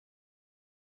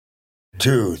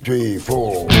2, 3,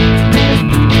 4.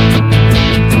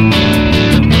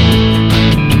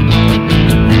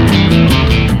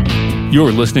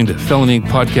 You're listening to Felony Inc.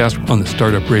 Podcast on the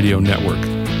Startup Radio Network.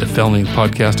 The Felony Inc.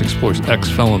 Podcast explores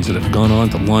ex-felons that have gone on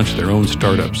to launch their own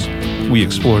startups. We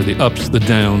explore the ups, the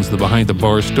downs, the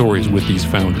behind-the-bar stories with these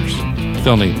founders.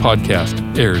 Felony Inc.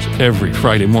 Podcast airs every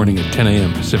Friday morning at 10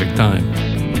 a.m. Pacific Time.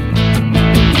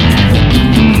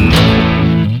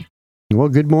 Well,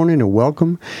 good morning and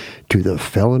welcome to the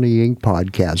Felony Inc.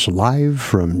 Podcast, live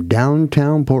from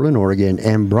downtown Portland, Oregon,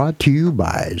 and brought to you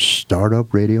by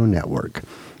Startup Radio Network.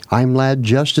 I'm Ladd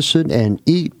Justison, and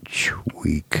each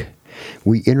week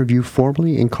we interview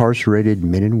formerly incarcerated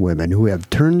men and women who have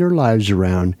turned their lives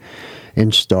around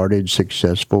and started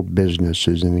successful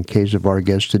businesses, and in the case of our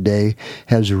guest today,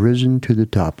 has risen to the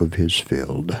top of his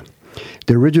field.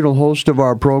 The original host of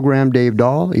our program, Dave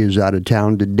Doyal, is out of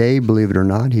town today. Believe it or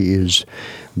not, he is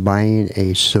buying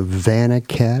a Savannah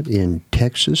cat in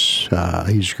Texas.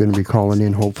 He's going to be calling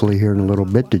in hopefully here in a little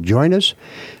bit to join us,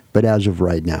 but as of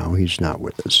right now, he's not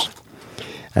with us.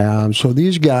 So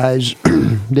these guys,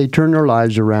 they turn their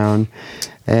lives around,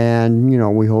 and, you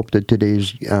know, we hope that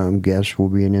today's guest will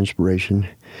be an inspiration.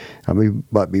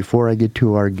 But before I get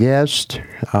to our guest,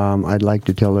 I'd like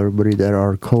to tell everybody that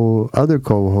our other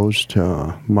co-host,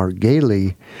 Mark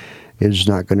Gailey, is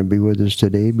not going to be with us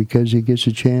today because he gets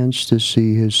a chance to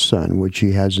see his son, which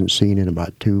he hasn't seen in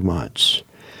about 2 months.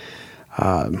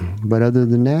 But other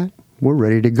than that, we're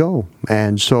ready to go.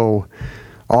 And so,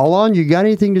 all on, you got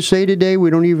anything to say today? We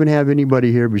don't even have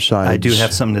anybody here besides. I do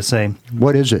have something to say.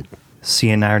 What is it?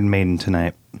 Seeing Iron Maiden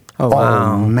tonight. Oh,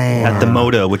 wow. Man. At the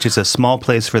Moda, which is a small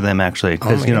place for them, actually.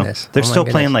 Because, they're still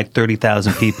playing like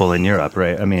 30,000 people in Europe,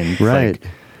 right? I mean, right.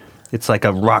 It's like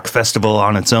a rock festival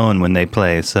on its own when they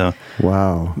play. So,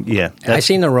 wow. Yeah. I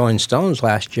seen the Rolling Stones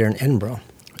last year in Edinburgh.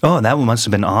 Oh, that one must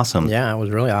have been awesome. Yeah, it was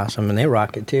really awesome, and they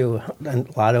rock it too. And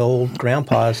a lot of old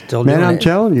grandpas still doing it. Man, I'm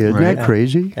telling you, isn't that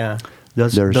crazy? Yeah.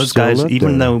 Those guys,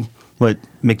 even though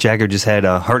Mick Jagger just had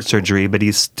heart surgery, but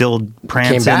he's still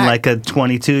prancing like a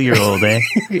 22-year-old, eh?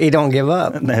 He don't give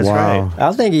up. That's right.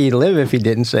 I think he'd live if he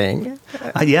didn't sing.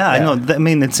 Yeah, I know. I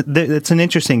mean, it's an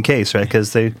interesting case, right?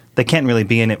 Because they can't really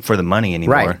be in it for the money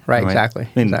anymore. Right, exactly.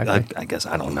 I mean, exactly. I guess,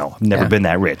 I don't know. I've never been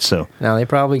that rich, so. No, they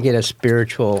probably get a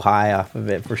spiritual high off of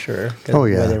it for sure. Oh,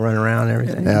 yeah. The way they run around and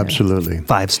everything. Absolutely.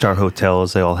 5-star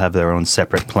hotels, they all have their own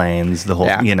separate planes. The whole,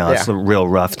 it's a real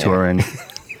rough touring.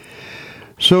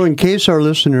 So in case our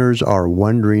listeners are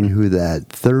wondering who that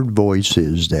third voice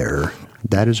is there,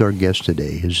 that is our guest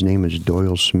today. His name is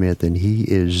Doyal Smith, and he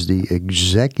is the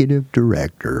executive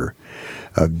director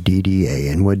of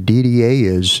DDA. And what DDA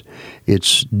is,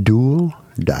 it's Dual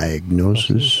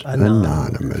Diagnosis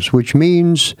Anonymous, which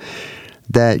means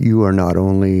that you are not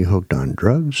only hooked on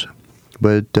drugs,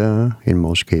 but in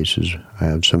most cases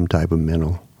have some type of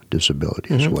mental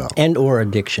disability as well, and or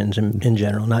addictions in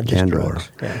general, not just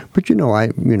drugs. Yeah. But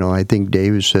I think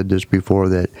Dave has said this before,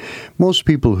 that most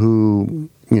people who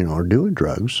are doing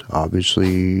drugs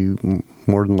obviously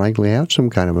more than likely have some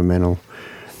kind of a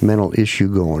mental issue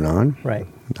going on. Right.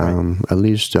 At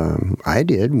least I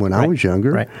did when I was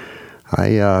younger. Right.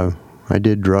 I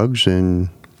did drugs, and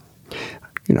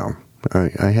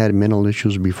I had mental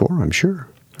issues before, I'm sure.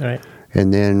 Right.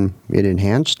 And then it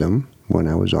enhanced them when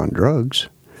I was on drugs,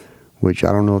 which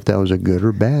I don't know if that was a good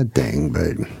or bad thing,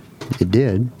 but it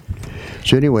did.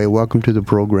 So anyway, welcome to the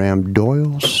program,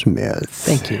 Doyal Smith.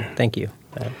 Thank you.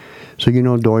 So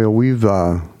Doyal, we've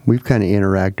kind of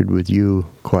interacted with you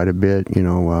quite a bit.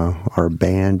 Our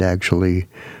band, actually,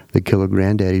 the Killer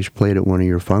Granddaddies, played at one of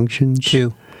your functions.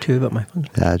 Two of my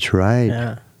functions. That's right.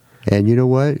 Yeah. And you know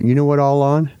what, all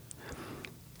on?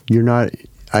 You're not,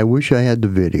 I wish I had the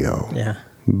video. Yeah.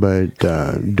 But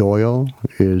Doyal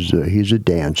he's a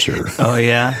dancer. Oh,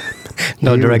 yeah?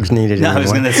 No drugs needed. No, I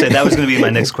was going to say, that was going to be my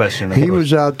next question. He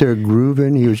was out there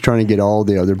grooving. He was trying to get all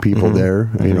the other people there,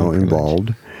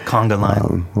 involved. Conga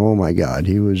line. Oh, my God.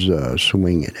 He was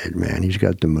swinging it, man. He's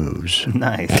got the moves.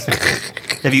 Nice.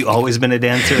 Have you always been a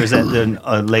dancer, or is that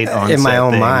a late onset in my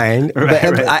own thing? mind?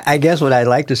 Right. I guess what I'd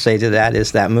like to say to that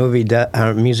is that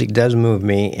music does move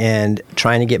me, and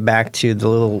trying to get back to the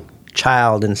little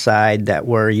child inside, that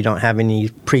where you don't have any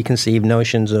preconceived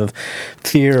notions of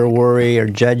fear or worry or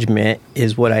judgment,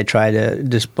 is what I try to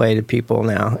display to people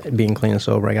now, being clean and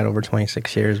sober. I got over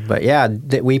 26 years. But yeah,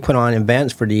 we put on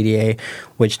events for DDA,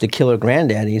 which the Killer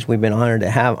Granddaddies, we've been honored to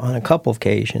have on a couple of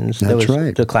occasions. That's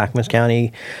right. The Clackamas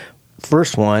County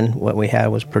first one, what we had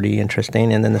was pretty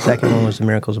interesting, and then the second one was the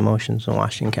Miracles of Motions in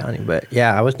Washington County. But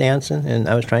yeah, I was dancing and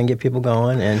I was trying to get people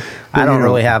going, and I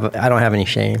don't have any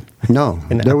shame. No,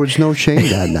 there was no shame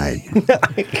that night.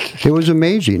 It was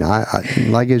amazing. I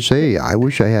like I say, I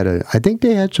wish I had I think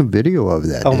they had some video of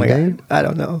that. Oh my God, I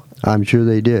don't know. I'm sure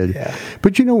they did. Yeah.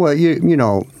 But you know what? You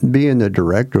know, being the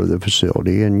director of the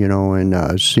facility,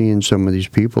 and seeing some of these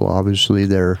people, obviously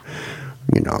they're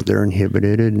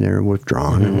inhibited and they're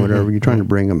withdrawn and whatever. You're trying to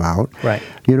bring them out. Right.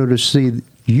 To see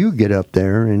you get up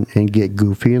there and get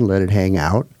goofy and let it hang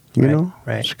out,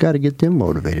 Right. It's got to get them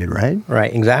motivated, right?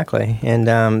 Right, exactly.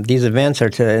 And these events are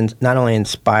to not only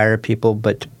inspire people,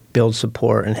 but to build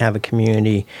support and have a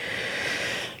community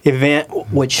event,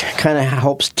 which kind of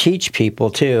helps teach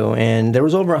people too. And there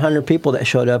was over 100 people that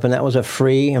showed up, and that was a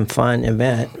free and fun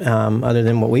event, other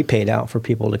than what we paid out for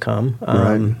people to come.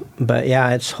 Right. But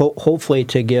yeah, it's hopefully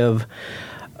to give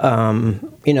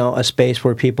a space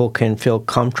where people can feel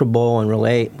comfortable and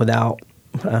relate without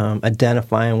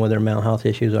identifying what their mental health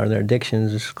issues are, their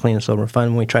addictions. It's clean and sober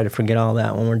fun. We try to forget all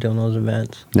that when we're doing those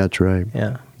events. That's right.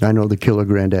 Yeah. I know the killer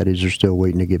granddaddies are still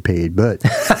waiting to get paid, but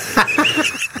that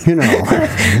is what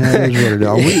it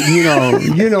is.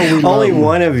 We only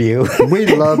one of you. We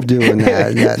love doing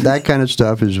that. That kind of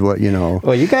stuff is what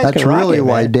Well, you guys. That's can rock really it,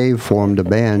 why man. Dave formed a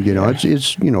band.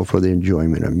 It's for the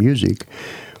enjoyment of music.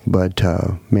 But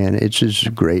man, it's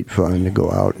just great fun to go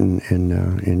out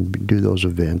and do those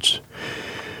events.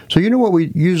 So what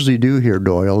we usually do here,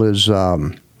 Doyle, is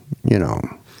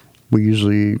we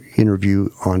usually interview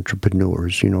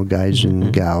entrepreneurs, guys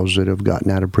and gals that have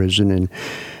gotten out of prison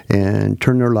and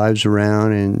turned their lives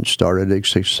around and started a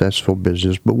successful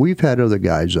business. But we've had other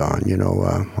guys on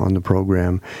the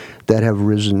program that have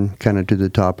risen kind of to the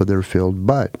top of their field,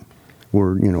 but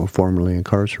were, formerly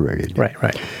incarcerated.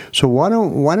 Right. So why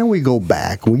don't we go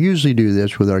back? We usually do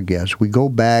this with our guests. We go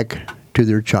back to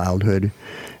their childhood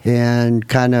and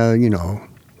kind of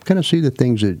see the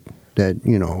things that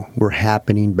were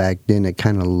happening back then that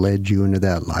kind of led you into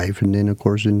that life, and then of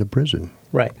course into prison.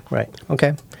 Right.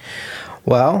 Okay.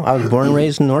 Well, I was born and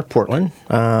raised in North Portland,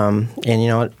 and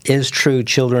it is true.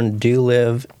 Children do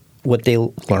live what they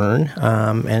learn,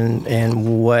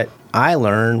 and what I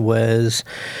learned was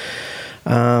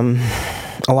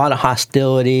a lot of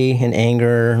hostility and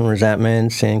anger and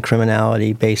resentments and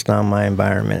criminality based on my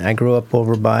environment. I grew up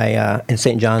over by in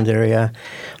St. John's area.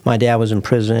 My dad was in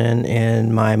prison,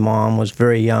 and my mom was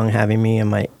very young having me, and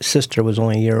my sister was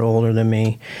only a year older than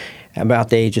me, about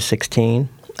the age of 16.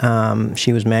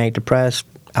 She was manic depressed,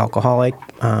 alcoholic,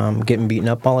 getting beaten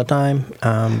up all the time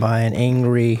by an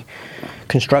angry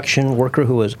construction worker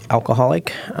who was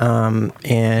alcoholic.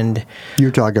 And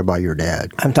you're talking about your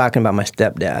dad. I'm talking about my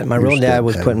stepdad. My real dad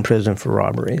was put in prison for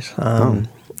robberies.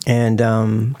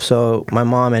 And so my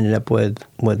mom ended up with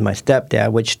my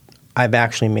stepdad, which I've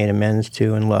actually made amends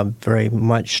to and loved very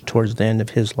much towards the end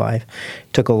of his life.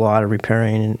 It took a lot of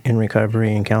repairing and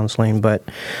recovery and counseling. But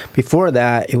before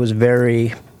that, it was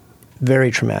very,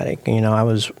 very traumatic. I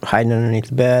was hiding underneath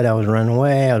the bed. I was running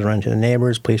away. I was running to the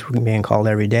neighbors. Police were being called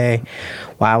every day.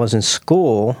 While I was in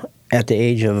school, at the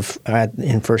age of,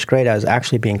 in first grade, I was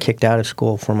actually being kicked out of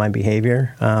school for my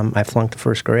behavior. I flunked the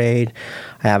first grade.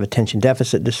 I have attention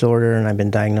deficit disorder, and I've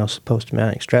been diagnosed with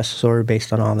post-traumatic stress disorder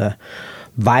based on all the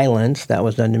violence that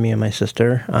was done to me and my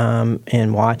sister,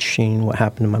 and watching what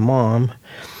happened to my mom.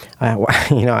 I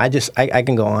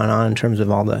can go on in terms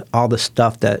of all the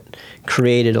stuff that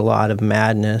created a lot of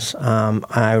madness.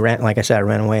 I ran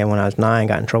away when I was 9,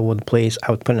 got in trouble with the police.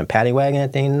 I was put in a paddy wagon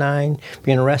at the age of 9,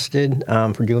 being arrested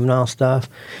for juvenile stuff.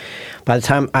 By the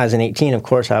time I was 18, of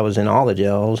course, I was in all the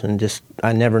jails, and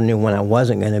I never knew when I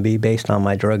wasn't going to be based on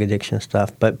my drug addiction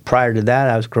stuff. But prior to that,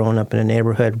 I was growing up in a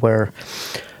neighborhood where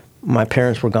my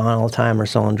parents were gone all the time or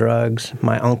selling drugs.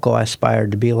 My uncle I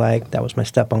aspired to be like. That was my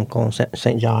step-uncle in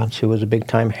St. John's, who was a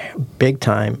big-time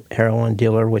heroin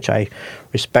dealer, which I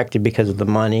respected because of the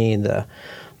money, the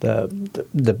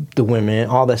women,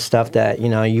 all the stuff that,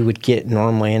 you would get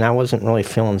normally. And I wasn't really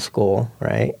feeling school,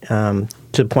 right? To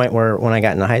the point where when I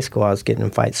got into high school, I was getting in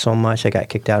fights so much I got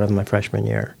kicked out of my freshman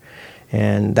year.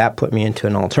 And that put me into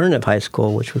an alternative high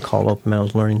school, which we called Open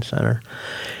Meadows Learning Center.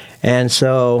 And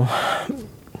so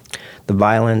the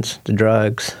violence, the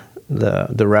drugs, the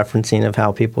referencing of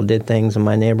how people did things in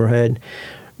my neighborhood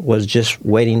was just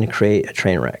waiting to create a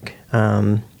train wreck.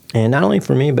 And not only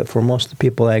for me, but for most of the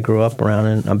people that I grew up around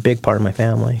and a big part of my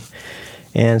family.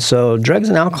 And so drugs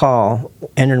and alcohol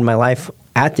entered my life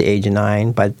at the age of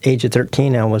 9. By the age of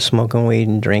 13, I was smoking weed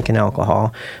and drinking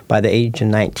alcohol. By the age of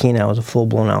 19, I was a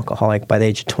full-blown alcoholic. By the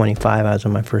age of 25, I was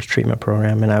in my first treatment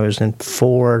program, and I was in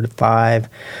 4 to 5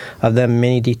 of them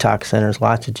mini detox centers,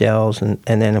 lots of jails, and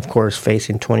then, of course,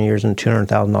 facing 20 years and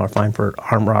 $200,000 fine for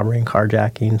armed robbery and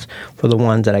carjackings for the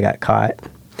ones that I got caught.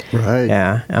 Right.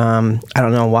 Yeah. I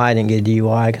don't know why I didn't get a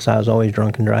DUI, because I was always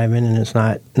drunk and driving, and it's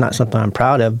not something I'm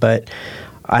proud of, but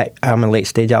I'm a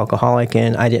late-stage alcoholic,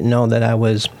 and I didn't know that I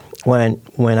was, when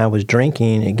I was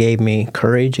drinking, it gave me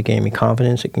courage, it gave me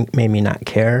confidence, it made me not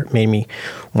care, it made me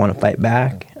want to fight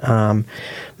back.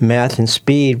 Meth and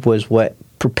speed was what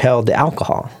propelled the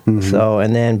alcohol. Mm-hmm. So,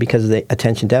 and then because of the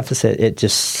attention deficit, it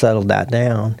just settled that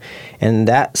down. And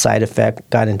that side effect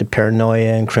got into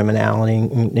paranoia and criminality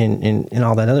and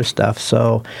all that other stuff.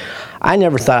 So I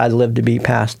never thought I'd live to be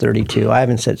past 32. I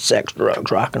haven't said sex, drugs,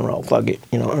 rock and roll, fuck it,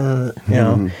 and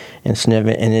sniff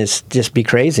it, and it's just be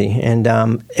crazy. And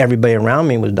everybody around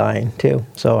me was dying too.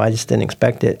 So I just didn't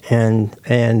expect it.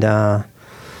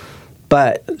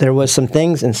 But there was some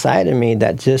things inside of me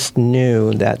that just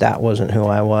knew that wasn't who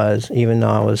I was, even though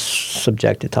I was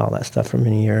subjected to all that stuff for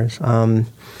many years.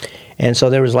 And so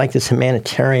there was like this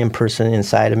humanitarian person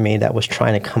inside of me that was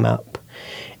trying to come up.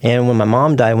 And when my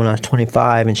mom died when I was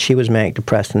 25, and she was manic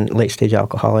depressed and late-stage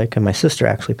alcoholic, and my sister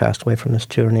actually passed away from this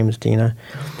too, her name is Dina,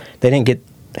 they didn't get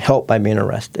help by being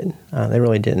arrested. They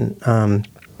really didn't.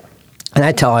 And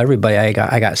I tell everybody I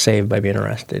got saved by being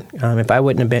arrested. If I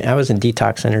wouldn't have been, I was in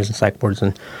detox centers and psych wards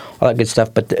and all that good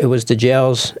stuff, but it was the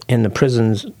jails and the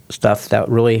prisons stuff that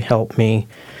really helped me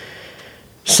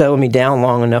settle me down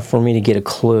long enough for me to get a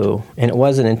clue. And it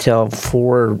wasn't until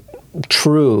 4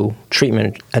 true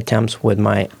treatment attempts with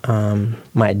my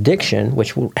addiction,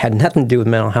 which had nothing to do with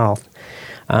mental health,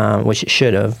 which it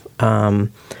should have.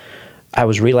 I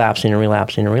was relapsing. And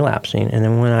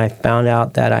then when I found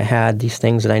out that I had these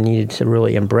things that I needed to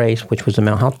really embrace, which was the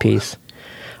mental health piece,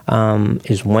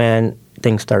 is when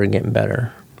things started getting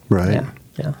better. Right.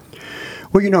 Yeah.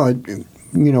 Well,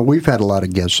 we've had a lot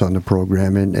of guests on the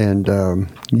program, and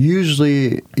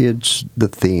usually it's the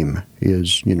theme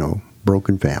is,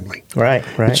 broken family. Right.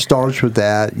 It starts with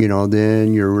that,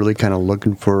 then you're really kind of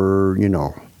looking for,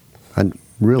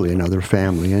 really another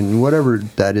family, and whatever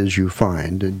that is you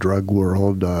find, the drug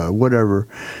world, whatever,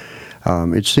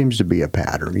 it seems to be a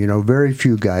pattern. Very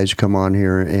few guys come on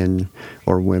here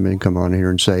or women come on here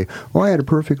and say, I had a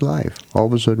perfect life. All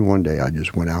of a sudden one day I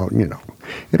just went out,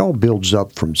 it all builds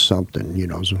up from something,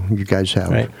 so you guys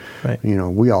have, right.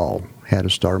 We all had a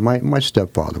start. My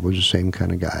stepfather was the same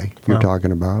kind of guy you're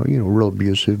talking about, real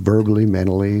abusive, verbally,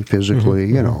 mentally,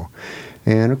 physically,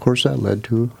 and of course that led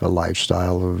to a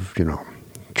lifestyle of,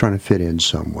 trying to fit in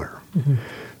somewhere. Mm-hmm.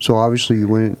 So obviously you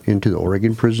went into the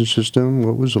Oregon prison system.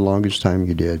 What was the longest time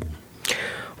you did?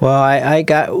 Well, I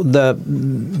got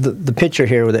the picture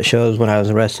here that shows when I was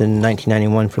arrested in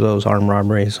 1991 for those armed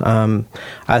robberies. I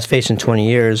was facing 20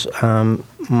 years.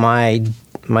 My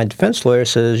defense lawyer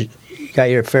says, you got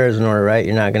your affairs in order, right?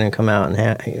 You're not going to come out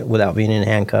without being in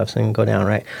handcuffs and go down,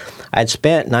 right? I'd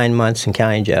spent 9 months in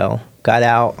county jail. Got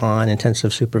out on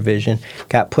intensive supervision,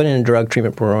 got put in a drug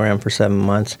treatment program for 7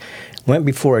 months, went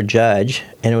before a judge,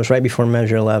 and it was right before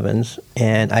Measure 11s,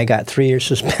 and I got 3 years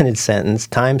suspended sentence,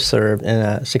 time served, and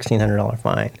a $1,600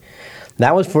 fine.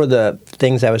 That was for the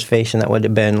things I was facing that would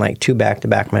have been like 2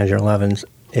 back-to-back Measure 11s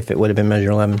if it would have been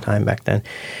Measure 11 time back then.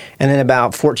 And then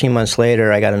about 14 months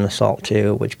later, I got an assault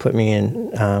too, which put me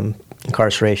in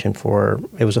incarceration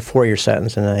it was a 4-year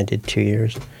sentence, and then I did 2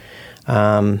 years.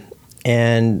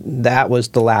 And that was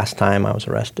the last time I was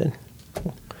arrested.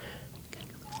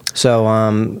 So,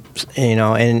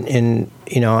 again,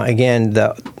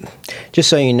 just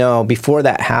so you know, before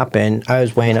that happened, I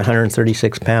was weighing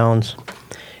 136 pounds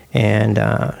and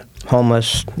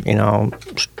homeless,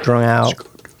 strung out,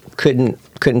 couldn't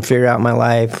figure out my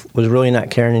life, was really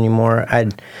not caring anymore.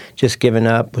 I'd just given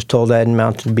up, was told I'd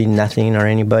amount to be nothing or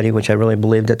anybody, which I really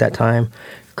believed at that time.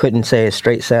 Couldn't say a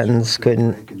straight sentence,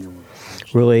 couldn't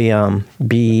really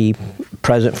be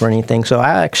present for anything. So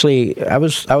I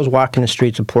was walking the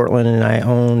streets of Portland, and I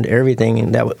owned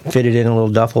everything that fitted in a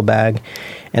little duffel bag,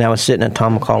 and I was sitting at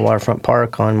Tom McCall Waterfront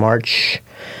Park on March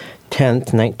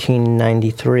 10th,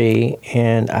 1993,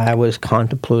 and I was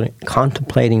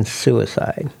contemplating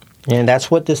suicide. And that's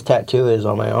what this tattoo is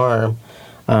on my arm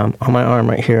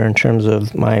right here in terms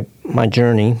of my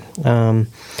journey. And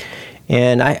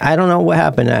I don't know what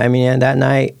happened. I mean, that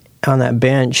night, on that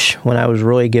bench, when I was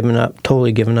really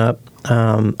totally given up,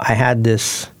 I had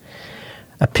this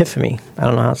epiphany. I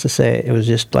don't know how else to say it. It was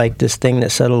just like this thing that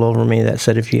settled over me that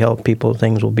said, if you help people,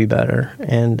 things will be better.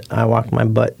 And I walked my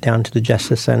butt down to the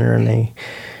Justice Center, and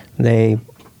they,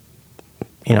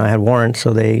 I had warrants,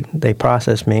 so they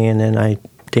processed me, and then I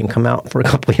didn't come out for a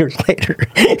couple of years later.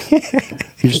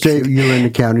 You were in the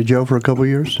county jail for a couple of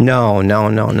years? No. I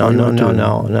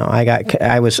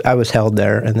was held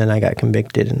there, and then I got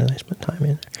convicted, and then I spent time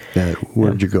in there. Yeah,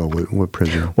 where did you go? What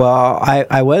prison? Well,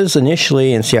 I was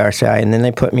initially in CRCI, and then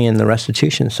they put me in the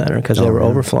restitution center because they were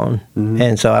overflown. Mm-hmm.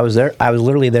 And so I was there. I was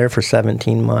literally there for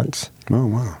 17 months. Oh,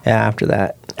 wow. Yeah, after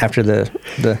that, after the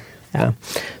yeah.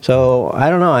 So I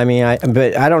don't know.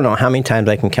 But I don't know how many times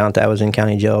I can count that I was in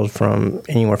county jails from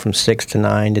anywhere from 6 to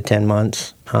 9 to 10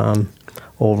 months,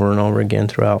 over and over again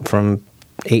throughout from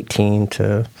 18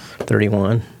 to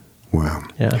 31. Wow.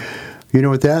 Yeah. You know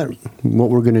what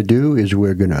we're going to do is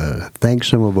we're going to thank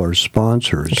some of our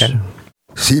sponsors. Okay.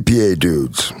 CPA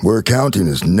Dudes, where accounting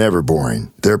is never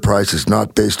boring. Their price is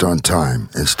not based on time.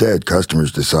 Instead,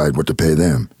 customers decide what to pay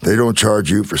them. They don't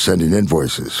charge you for sending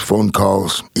invoices, phone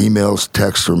calls, emails,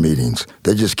 texts, or meetings.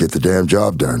 They just get the damn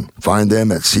job done. Find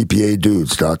them at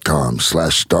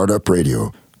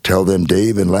cpadudes.com/startupradio. Tell them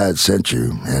Dave and Ladd sent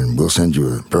you, and we'll send you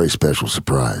a very special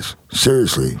surprise.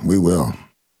 Seriously, we will.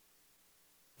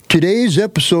 Today's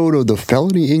episode of the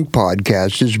Felony Inc.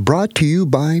 podcast is brought to you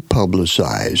by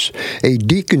Publicize, a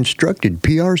deconstructed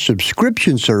PR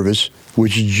subscription service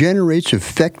which generates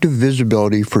effective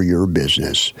visibility for your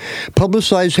business.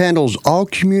 Publicize handles all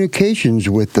communications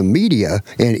with the media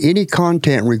and any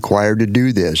content required to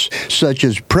do this, such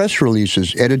as press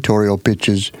releases, editorial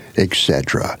pitches,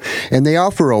 etc. And they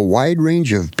offer a wide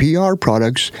range of PR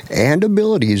products and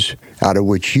abilities out of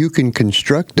which you can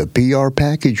construct the PR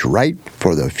package right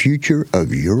for the future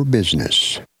of your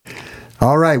business.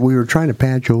 All right, we were trying to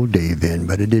patch old Dave in,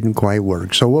 but it didn't quite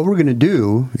work. So what we're going to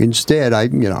do instead,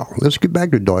 let's get back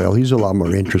to Doyal. He's a lot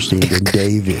more interesting than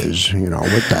Dave is.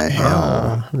 What the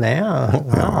hell?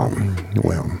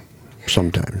 Well,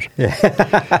 sometimes.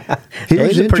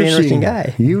 He's a pretty interesting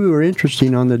guy. You were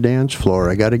interesting on the dance floor.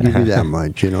 I got to give you that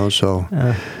much, So,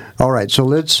 all right. So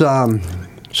let's. So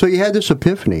you had this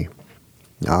epiphany.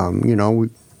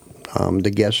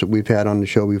 The guests that we've had on the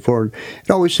show before,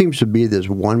 it always seems to be this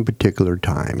one particular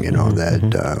time,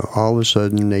 that all of a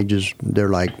sudden they're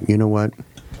like, you know what,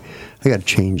 I got to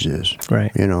change this.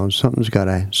 Right.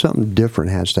 Something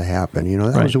different has to happen.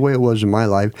 That was the way it was in my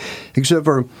life, except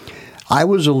for I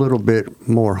was a little bit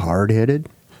more hard-headed.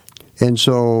 And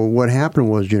so what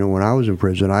happened was, when I was in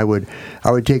prison, I would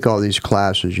take all these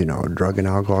classes, drug and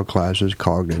alcohol classes,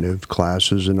 cognitive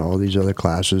classes, and all these other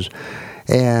classes,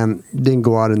 and then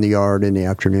go out in the yard in the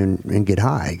afternoon and get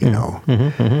high,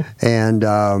 And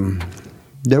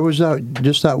there was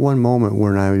that one moment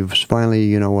when I was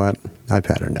finally, I've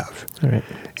had enough. All right.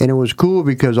 And it was cool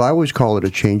because I always call it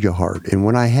a change of heart. And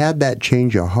when I had that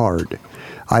change of heart,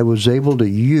 I was able to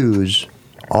use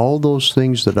all those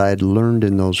things that I had learned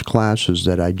in those classes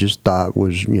that I just thought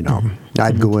was,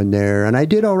 I'd go in there, and I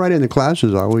did all right in the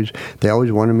classes. They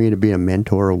always wanted me to be a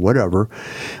mentor or whatever,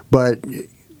 but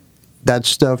that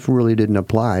stuff really didn't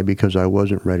apply because I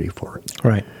wasn't ready for it.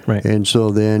 Right. And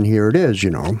so then here it is,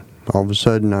 all of a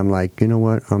sudden I'm like, you know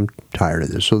what, I'm tired of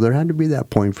this. So there had to be that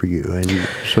point for you, and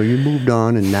so you moved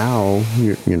on, and now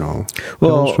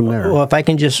goes from there. Well, if I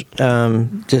can just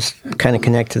kind of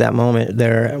connect to that moment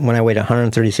there, when I weighed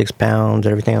 136 pounds,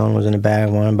 everything I owned was in a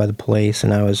bag, wanted by the police,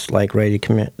 and I was like ready to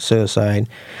commit suicide.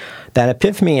 That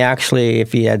epiphany, actually,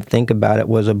 if you had to think about it,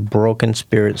 was a broken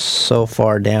spirit so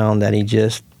far down that he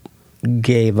just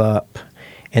gave up.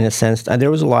 In a sense,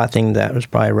 there was a lot of things that was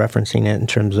probably referencing it in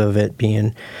terms of it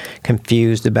being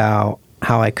confused about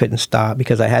how I couldn't stop,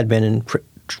 because I had been in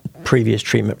previous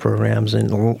treatment programs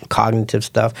and cognitive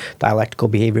stuff, dialectical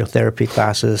behavioral therapy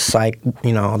classes, psych,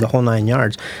 the whole 9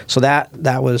 yards. So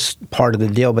that was part of the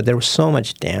deal, but there was so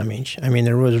much damage.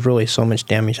 There was really so much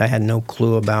damage I had no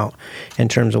clue about in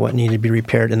terms of what needed to be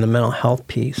repaired in the mental health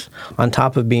piece, on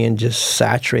top of being just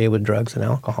saturated with drugs and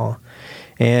alcohol.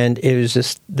 And it was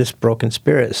just this broken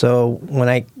spirit. So when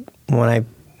I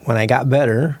got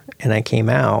better and I came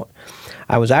out,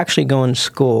 I was actually going to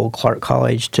school, Clark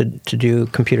College, to do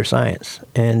computer science.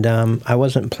 And I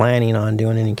wasn't planning on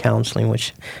doing any counseling,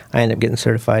 which I ended up getting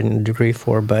certified in a degree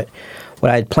for. But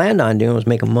what I had planned on doing was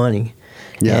making money.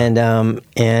 Yeah.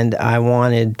 And I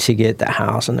wanted to get the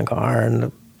house and the car and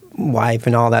the wife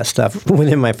and all that stuff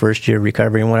within my first year of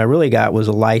recovery. And what I really got was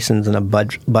a license and a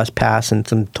bus pass and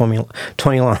some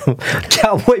 20-long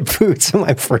cowboy boots in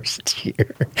my first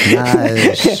year.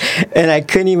 Nice. And I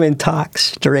couldn't even talk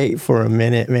straight for a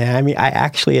minute, man. I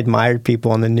actually admired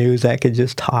people on the news that could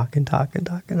just talk and talk and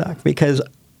talk and talk, because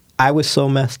I was so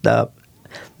messed up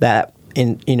that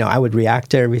I would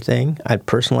react to everything. I'd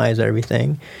personalize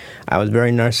everything. I was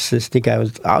very narcissistic. I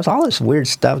was all this weird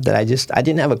stuff that I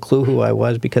didn't have a clue who I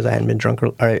was because I hadn't been drunk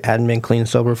or hadn't been clean and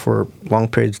sober for long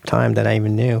periods of time that I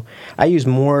even knew. I used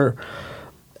more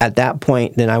at that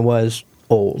point than I was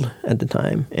old at the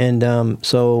time. And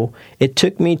so it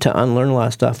took me to unlearn a lot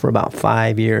of stuff for about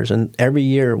 5 years. And every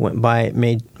year it went by, it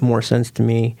made more sense to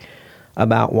me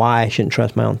about why I shouldn't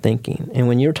trust my own thinking. And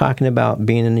when you're talking about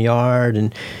being in the yard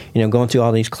and, going through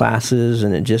all these classes,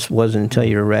 and it just wasn't until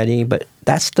you're ready. But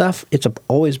that stuff, it's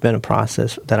always been a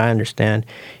process that I understand,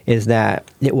 is that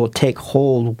it will take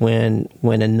hold when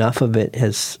enough of it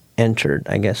has entered,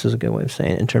 I guess is a good way of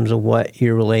saying it, in terms of what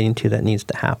you're relating to that needs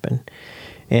to happen.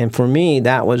 And for me,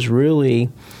 that was really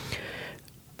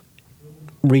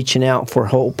reaching out for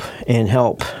hope and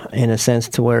help in a sense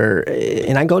to where,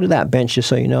 and I go to that bench, just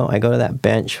so you know, I go to that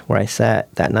bench where I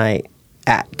sat that night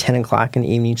at 10 o'clock in the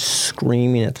evening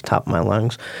screaming at the top of my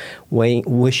lungs,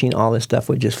 wishing all this stuff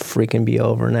would just freaking be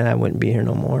over and that I wouldn't be here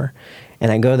no more.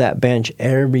 And I go to that bench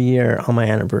every year on my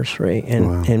anniversary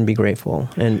and be grateful.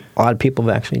 And a lot of people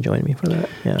have actually joined me for that.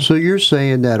 Yeah. So you're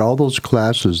saying that all those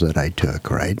classes that I took,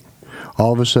 right,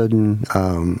 all of a sudden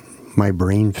my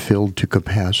brain filled to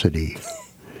capacity.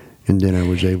 And then I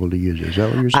was able to use it. Is that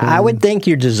what you're saying? I would think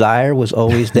your desire was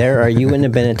always there, or you wouldn't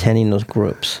have been attending those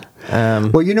groups.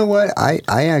 Well, you know what? I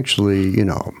actually,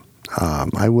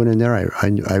 I went in there.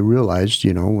 I realized,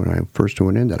 when I first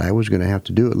went in, that I was going to have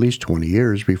to do at least 20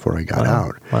 years before I got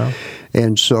out. Wow.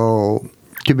 And so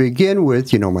to begin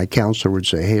with, my counselor would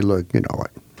say, hey, look,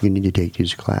 you need to take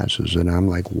these classes. And I'm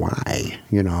like, why?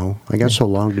 I got so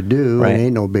long to do. Right. It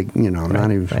ain't no big, I'm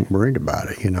not even worried about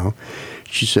it,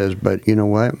 She says, but you know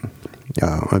what?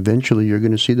 Eventually you're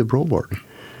going to see the pro board.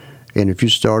 And if you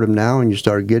start them now and you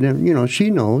start getting them, she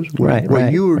knows.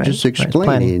 What you were just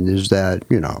explaining is that,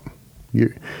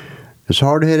 you're as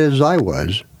hard-headed as I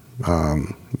was,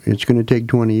 it's going to take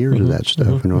 20 years of that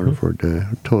stuff in order for it to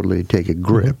totally take a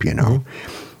grip,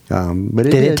 But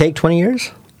Did it take 20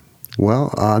 years?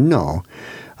 Well, no.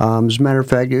 As a matter of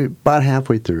fact, about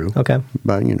halfway through. Okay.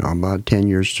 About 10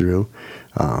 years through.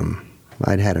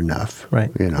 I'd had enough,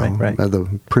 right, of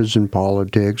the prison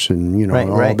politics and,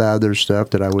 all that other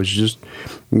stuff that I was just,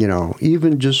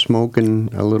 even just smoking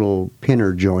a little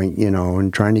pinner joint,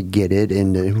 and trying to get it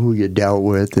and who you dealt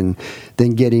with and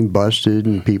then getting busted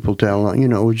and people telling,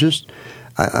 it was just,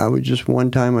 I was just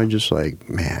one time I just like,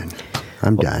 man,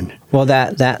 I'm done. Well,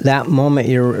 that moment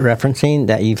you're referencing,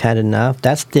 that you've had enough,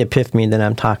 that's the epiphany that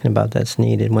I'm talking about that's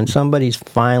needed. When somebody's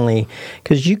finally,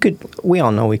 because we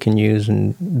all know we can use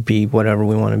and be whatever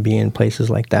we want to be in places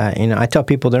like that. I tell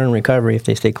people they're in recovery if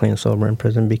they stay clean and sober in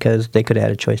prison because they could have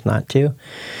had a choice not to.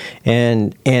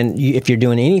 And if you're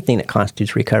doing anything that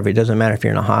constitutes recovery, it doesn't matter if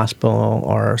you're in a hospital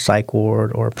or a psych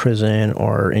ward or a prison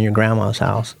or in your grandma's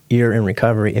house, you're in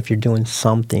recovery if you're doing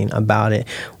something about it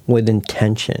with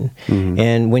intention. Mm-hmm.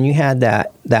 And when you had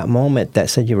that moment that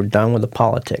said you were done with the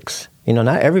politics,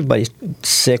 not everybody's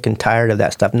sick and tired of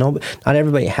that stuff. No, not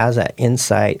everybody has that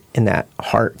insight and that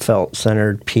heartfelt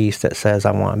centered peace that says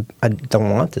I don't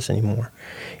want this anymore.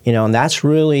 And that's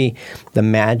really the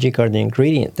magic or the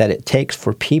ingredient that it takes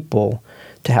for people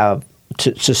to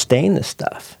sustain this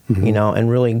stuff, and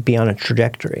really be on a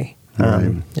trajectory.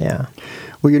 Right. Yeah.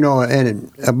 Well,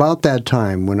 and about that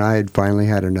time when I had finally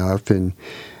had enough and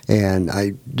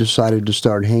I decided to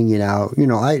start hanging out.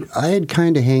 I had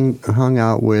kind of hung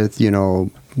out with,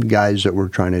 guys that were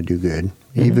trying to do good,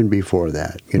 even before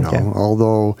that,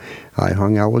 although I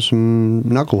hung out with some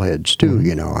knuckleheads too,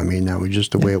 that was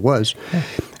just the way it was. Yeah.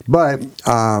 But,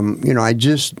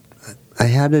 I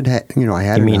had it, I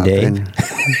had enough. You mean Dave? And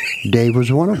Dave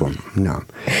was one of them, no.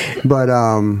 But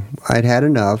I'd had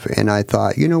enough, and I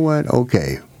thought, you know what,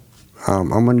 okay, I'm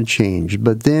going to change.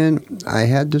 But then I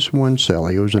had this one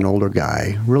cellie. He was an older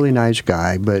guy, really nice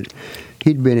guy, but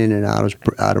he'd been in and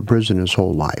out of prison his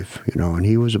whole life, and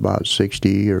he was about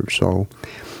 60 or so.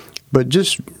 But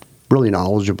just really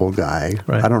knowledgeable guy.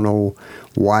 Right. I don't know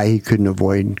why he couldn't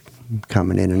avoid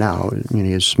coming in and out,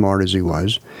 as smart as he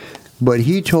was. But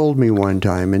he told me one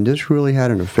time, and this really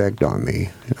had an effect on me,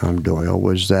 Doyal,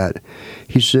 was that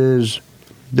he says,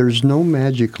 there's no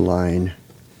magic line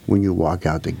when you walk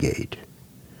out the gate.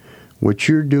 What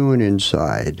you're doing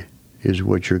inside is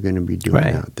what you're going to be doing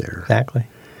out there. Exactly.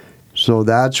 So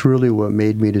that's really what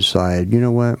made me decide, you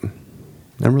know what,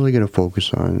 I'm really going to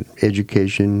focus on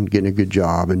education, getting a good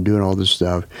job, and doing all this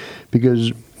stuff.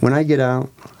 Because when I get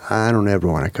out, I don't ever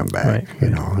want to come back,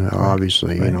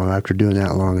 obviously, after doing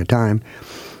that long a time.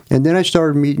 And then I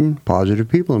started meeting positive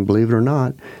people, and believe it or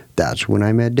not, that's when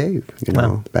I met Dave.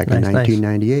 Back in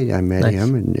 1998, I met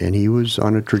him, and he was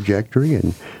on a trajectory,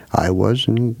 and I was,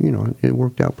 and it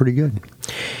worked out pretty good.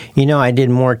 I did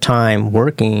more time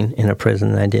working in a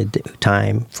prison than I did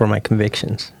time for my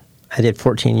convictions. I did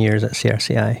 14 years at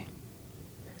CRCI.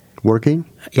 Working?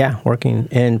 Yeah, working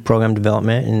in program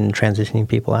development and transitioning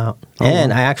people out.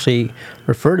 And I actually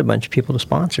referred a bunch of people to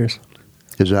sponsors.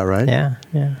 Is that right? Yeah.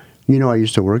 I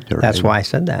used to work there. That's why I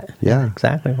said that. Yeah.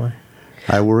 Exactly why.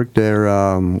 I worked there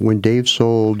when Dave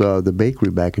sold the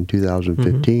bakery back in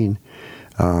 2015.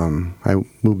 I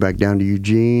moved back down to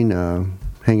Eugene,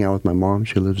 hang out with my mom.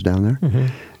 She lives down there.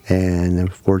 And I'm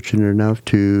fortunate enough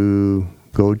to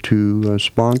go to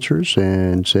sponsors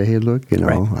and say, hey, look, I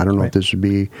don't know if this would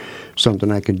be something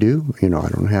I can do. I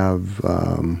don't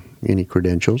have any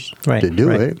credentials to do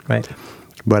it. Right.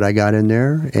 But I got in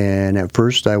there, and at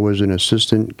first I was an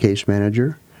assistant case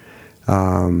manager.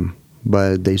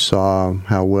 But they saw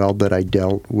how well that I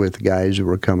dealt with guys who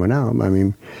were coming out. I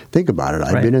mean, think about it.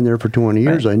 I've been in there for 20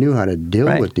 years. I knew how to deal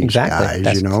with these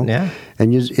guys, Yeah.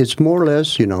 And it's more or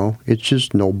less, it's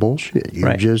just no bullshit.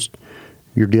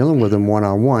 You're dealing with them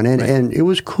one-on-one. And it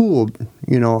was cool.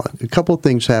 A couple of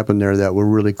things happened there that were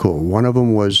really cool. One of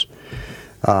them was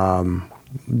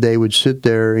they would sit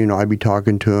there, I'd be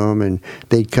talking to them, and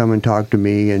they'd come and talk to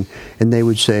me, and they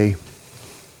would say,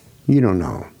 you don't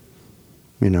know.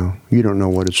 You don't know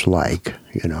what it's like,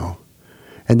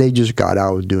 And they just got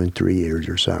out with doing 3 years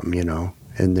or something,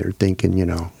 And they're thinking, you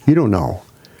don't know.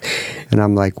 And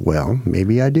I'm like, well,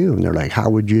 maybe I do. And they're like, how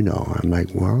would you know? I'm like,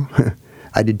 well,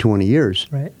 I did 20 years.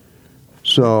 Right.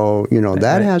 So,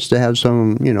 that has to have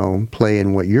some, play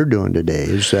in what you're doing today,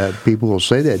 is that people will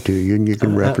say that to you and you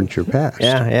can reference your past.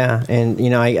 Yeah. And,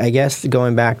 I guess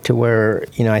going back to where,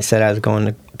 I said I was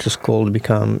going to school to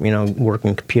become,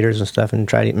 working computers and stuff and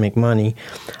try to make money,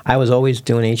 I was always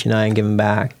doing H&I and giving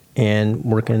back and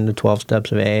working the 12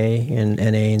 steps of AA and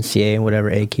NA and CA and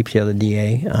whatever A keeps you out of the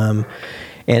DA.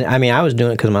 And I mean, I was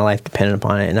doing it because my life depended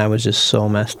upon it, and I was just so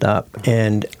messed up.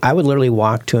 And I would literally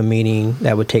walk to a meeting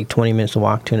that would take 20 minutes to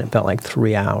walk to, and it felt like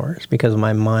 3 hours because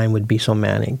my mind would be so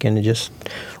manic, and it just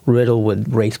riddled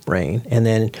with race brain. And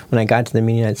then when I got to the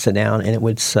meeting, I'd sit down, and it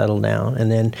would settle down.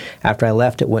 And then after I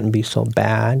left, it wouldn't be so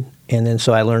bad. And then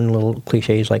so I learned little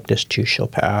cliches like this too shall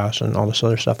pass and all this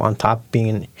other stuff on top of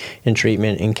being in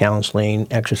treatment, in counseling,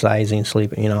 exercising,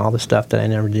 sleeping, all the stuff that I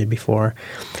never did before.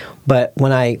 But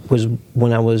when I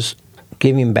was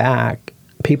giving back,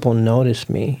 people noticed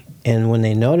me. And when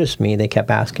they noticed me, they kept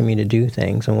asking me to do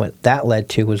things. And what that led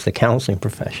to was the counseling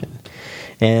profession.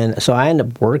 And so I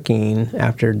ended up working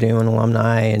after doing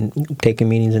alumni and taking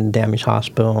meetings in Damage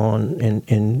Hospital and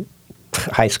in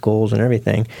high schools and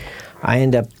everything. I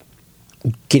ended up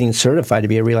getting certified to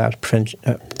be a relapse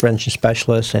prevention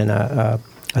specialist and a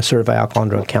certified alcohol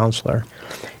and drug counselor.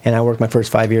 And I worked my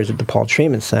first 5 years at the Paul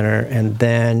Treatment Center, and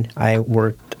then I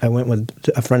went with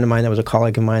a friend of mine that was a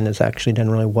colleague of mine that's actually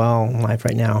done really well in life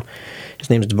right now.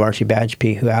 His name is Devarshi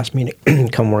Bajpayee, who asked me to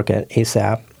come work at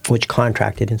ASAP, which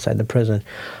contracted inside the prison.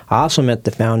 I also met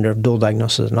the founder of Doyal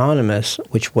Diagnostics Anonymous,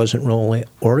 which wasn't really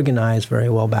organized very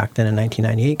well back then in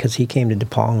 1998 because he came to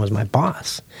DePaul and was my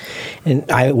boss. And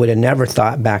I would have never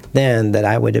thought back then that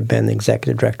I would have been the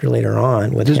executive director later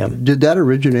on with him. Did that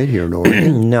originate here in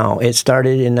Oregon? No, it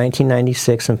started in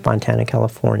 1996 in Fontana,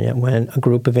 California, when a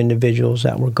group of individuals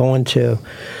that were going to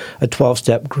a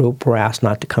 12-step group were asked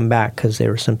not to come back because they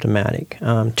were symptomatic.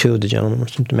 Two of the gentlemen were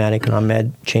symptomatic and on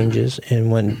med changes,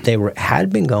 and when they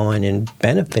had been going and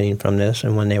benefiting from this,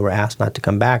 and when they were asked not to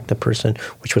come back, the person,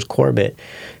 which was Corbett,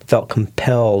 felt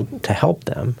compelled to help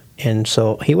them. And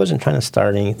so he wasn't trying to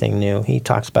start anything new. He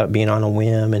talks about being on a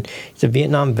whim, and he's a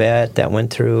Vietnam vet that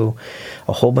went through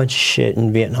a whole bunch of shit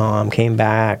in Vietnam, came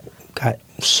back, got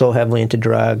so heavily into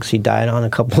drugs. He died on a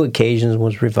couple of occasions,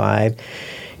 was revived.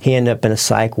 He ended up in a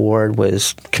psych ward,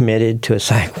 was committed to a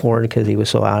psych ward because he was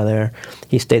so out of there.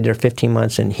 He stayed there 15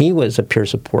 months, and he was a peer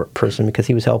support person because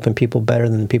he was helping people better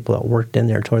than the people that worked in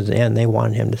there towards the end. They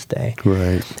wanted him to stay.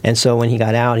 Right. And so when he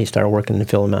got out, he started working in the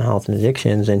field of mental health and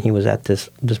addictions, and he was at this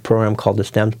program called the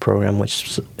STEMS program,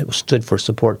 which stood for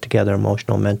Support Together,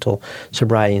 Emotional, Mental,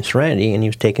 Sobriety, and Serenity, and he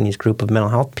was taking these group of mental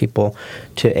health people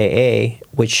to AA,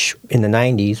 which in the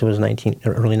 90s, it was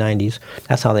early 90s,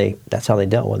 that's how they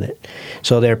dealt with it.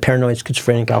 So they're paranoid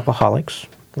schizophrenic alcoholics,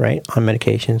 right, on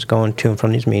medications, going to and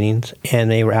from these meetings,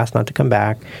 and they were asked not to come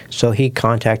back. So he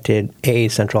contacted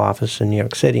AA's central office in New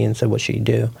York City and said, what should you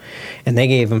do? And they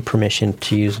gave him permission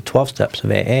to use the 12 steps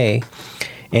of AA.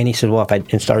 And he said, well,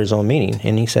 and started his own meeting.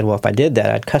 And he said, well, if I did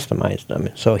that, I'd customize them.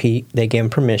 So they gave him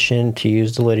permission to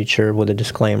use the literature with a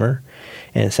disclaimer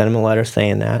and sent him a letter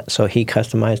saying that. So he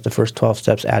customized the first 12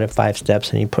 steps, added 5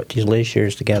 steps, and he put these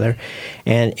literature together.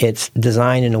 And it's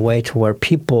designed in a way to where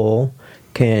people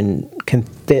can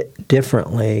fit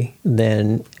differently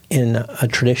than in a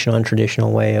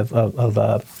untraditional way of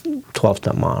a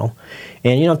 12-step model.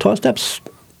 And, 12 steps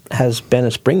has been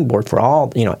a springboard for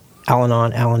all,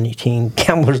 Al-Anon, Al-Anon,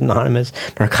 Gamblers Anonymous,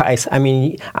 Narcotics. I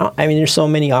mean, there's so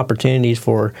many opportunities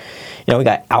for, we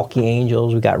got Alky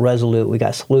Angels, we got Resolute, we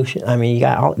got Solution. I mean, you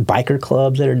got all biker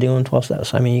clubs that are doing 12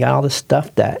 steps. I mean, you got all this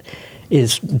stuff that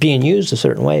is being used a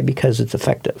certain way because it's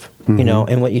effective,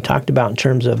 and what you talked about in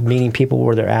terms of meeting people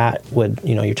where they're at with,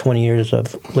 your 20 years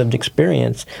of lived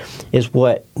experience is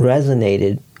what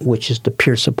resonated, which is the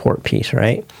peer support piece,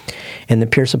 right? And the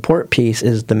peer support piece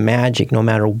is the magic, no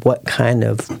matter what kind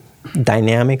of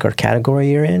dynamic or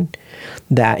category you're in,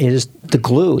 that is the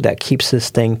glue that keeps this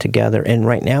thing together. And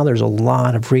right now there's a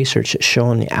lot of research that's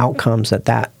showing the outcomes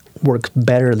that works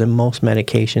better than most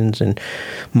medications and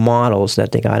models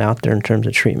that they got out there in terms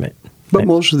of treatment. But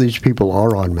most of these people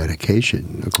are on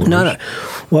medication, of course. No.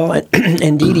 Well, and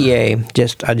DDA,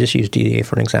 I just use DDA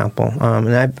for an example.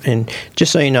 And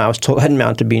just so you know, I was told I didn't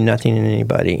amount to be nothing in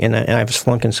anybody. And I was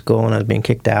flunking school and I was being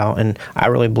kicked out. And I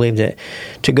really believed that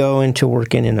to go into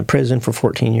working in a prison for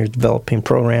 14 years, developing a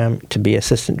program, to be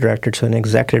assistant director to an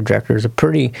executive director is a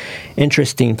pretty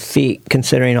interesting feat,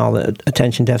 considering all the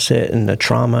attention deficit and the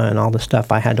trauma and all the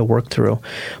stuff I had to work through.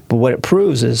 But what it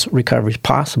proves is recovery is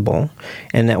possible,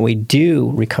 and that we do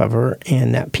recover,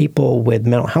 and that people with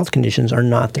mental health conditions are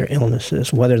not their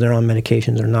illnesses, whether they're on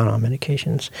medications or not on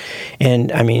medications.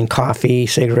 And I mean, coffee,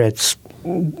 cigarettes,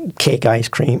 cake, ice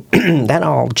cream, that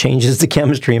all changes the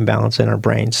chemistry imbalance in our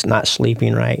brains, not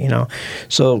sleeping right,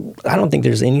 So I don't think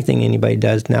there's anything anybody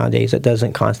does nowadays that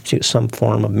doesn't constitute some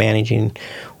form of managing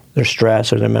their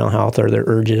stress or their mental health or their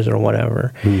urges or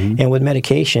whatever. And with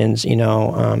medications,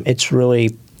 it's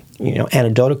really,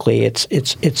 anecdotally,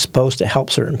 it's supposed to help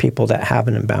certain people that have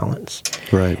an imbalance.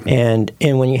 Right. And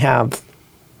when you have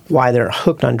why they're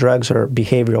hooked on drugs or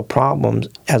behavioral problems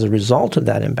as a result of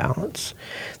that imbalance,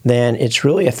 then it's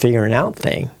really a figuring out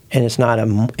thing. And it's not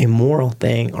a immoral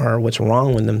thing or what's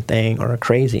wrong with them thing or a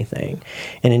crazy thing.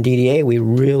 And in DDA, we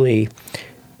really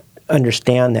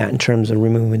understand that in terms of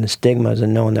removing the stigmas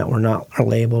and knowing that we're not our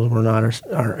labels, we're not our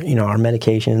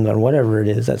medications or whatever it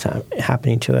is that's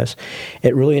happening to us.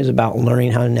 It really is about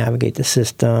learning how to navigate the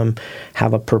system,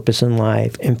 have a purpose in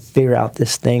life, and figure out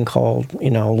this thing called,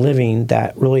 living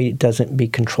that really doesn't be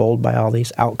controlled by all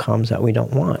these outcomes that we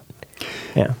don't want.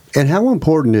 Yeah. And how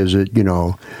important is it,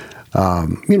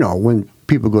 when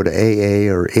people go to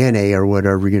AA or NA or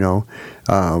whatever,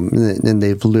 and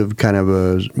they've lived kind of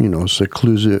a,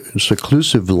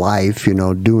 seclusive life,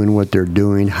 doing what they're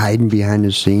doing, hiding behind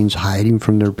the scenes, hiding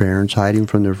from their parents, hiding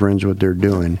from their friends what they're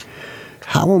doing.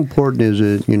 How important is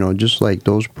it, just like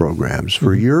those programs,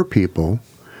 for your people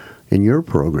in your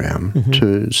program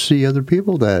to see other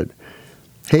people that,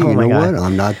 hey, you know what?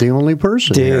 I'm not the only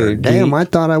person here. Damn, I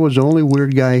thought I was the only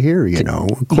weird guy here,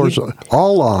 Of course,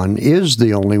 All-On is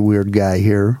the only weird guy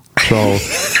here. So,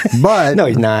 but... No,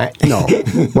 he's not. No.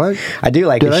 What? I do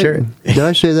like his shirt. Did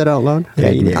I say that out loud?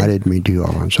 Yeah, you did. I didn't mean to,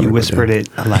 All-On. Sorry. You whispered it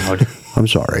aloud. I'm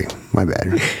sorry. My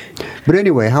bad. But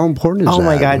anyway, how important is that? Oh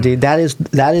my God, dude! That is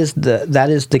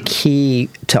the key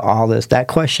to all this. That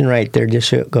question right there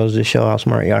just goes to show how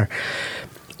smart you are.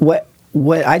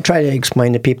 What I try to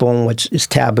explain to people, and what is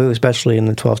taboo, especially in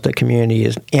the 12-step community,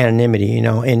 is anonymity.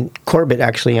 And Corbett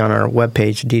actually on our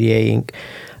webpage,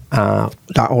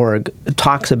 DDAinc.org,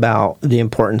 talks about the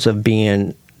importance of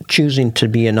choosing to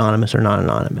be anonymous or not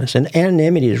anonymous. And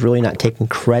anonymity is really not taking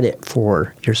credit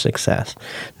for your success,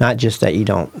 not just that you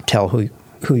don't tell who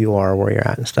you are, where you're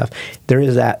at, and stuff. There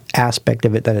is that aspect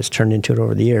of it that has turned into it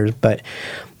over the years, but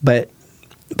with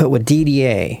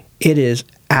DDA, it is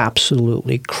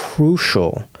absolutely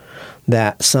crucial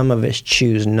that some of us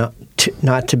choose not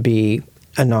to be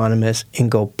anonymous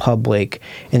and go public.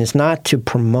 And it's not to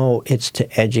promote, it's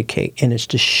to educate, and it's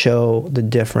to show the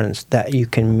difference that you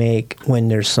can make when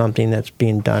there's something that's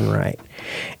being done right.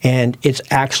 And it's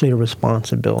actually a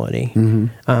responsibility.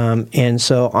 And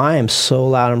so I am so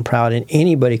loud and proud, and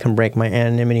anybody can break my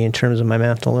anonymity in terms of my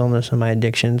mental illness and my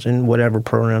addictions and whatever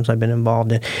programs I've been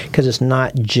involved in, because it's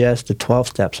not just the 12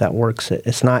 steps that works it.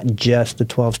 It's not just the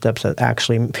 12 steps that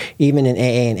actually, even in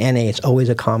AA and NA, it's always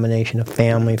a combination of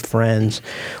family, friends,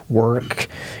 work,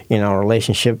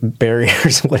 relationship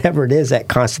barriers, whatever it is that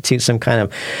constitutes some kind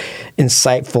of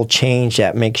insightful change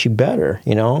that makes you better,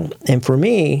 And for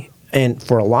me, and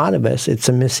for a lot of us, it's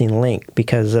a missing link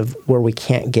because of where we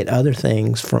can't get other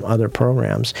things from other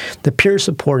programs. The peer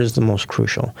support is the most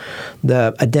crucial.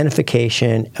 The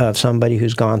identification of somebody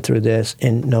who's gone through this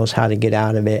and knows how to get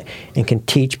out of it and can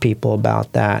teach people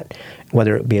about that,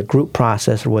 whether it be a group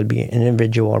process or whether it be an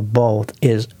individual or both,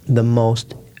 is the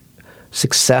most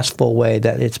successful way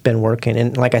that it's been working.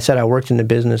 And like I said, I worked in the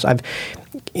business. I've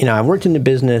worked in the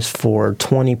business for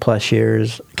 20 plus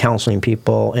years, counseling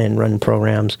people and running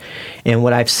programs. And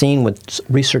what I've seen with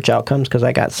research outcomes, because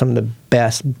I got some of the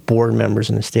best board members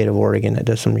in the state of Oregon that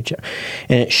does some research,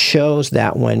 and it shows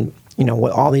that when,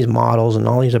 with all these models and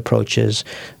all these approaches,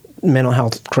 mental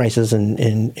health crisis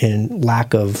and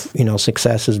lack of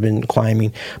success has been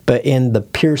climbing. But in the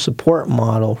peer support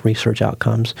model research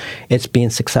outcomes, it's being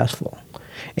successful.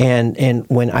 And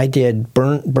when I did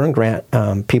burn grant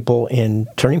people in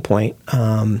Turning Point,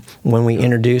 when we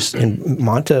introduced, and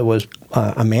Monta was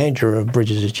a manager of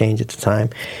Bridges of Change at the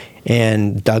time,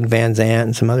 and Doug Van Zant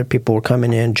and some other people were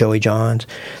coming in, Joey Johns,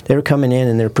 they were coming in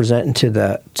and they're presenting to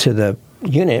the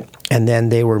unit, and then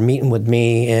they were meeting with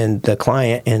me and the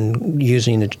client and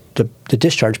using the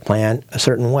discharge plan a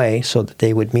certain way so that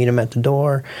they would meet them at the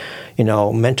door,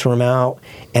 mentor them out,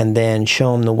 and then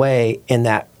show them the way, and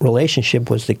that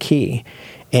relationship was the key.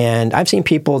 And I've seen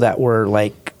people that were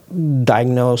like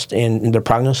diagnosed and their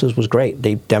prognosis was great.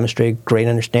 They demonstrated great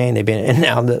understanding. And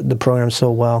now the program's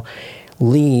so well,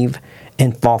 leave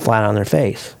and fall flat on their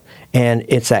face. And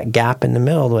it's that gap in the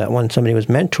middle that when somebody was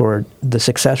mentored, the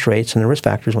success rates and the risk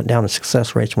factors went down, the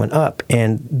success rates went up.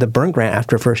 And the burn grant,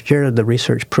 after first year, the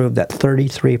research proved that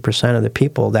 33% of the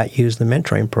people that used the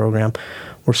mentoring program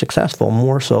were successful,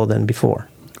 more so than before.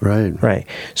 Right.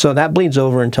 So that bleeds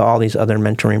over into all these other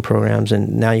mentoring programs,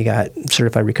 and now you got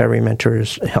certified recovery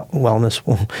mentors, wellness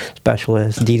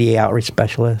specialists, DDA outreach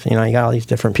specialists. You got all these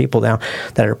different people now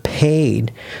that are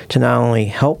paid to not only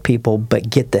help people but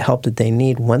get the help that they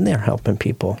need when they're helping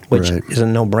people, which is a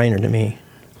no-brainer to me.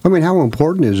 I mean, how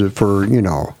important is it for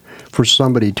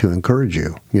somebody to encourage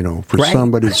you,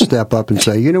 somebody to step up and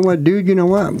say, you know what, dude,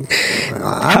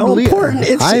 I believe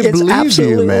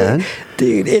you, man.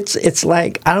 Dude, it's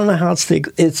like, I don't know how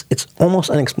it's almost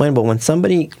unexplainable when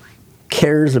somebody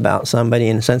cares about somebody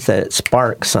in the sense that it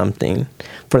sparks something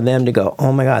for them to go,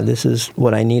 oh my God, this is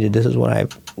what I needed. This is what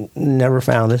I've never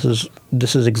found. This is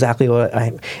exactly what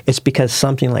it's because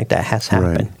something like that has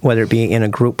happened, whether it be in a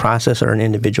group process or an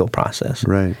individual process.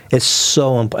 Right. It's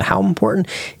so how important.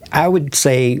 I would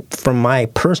say from my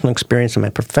personal experience and my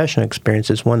professional experience,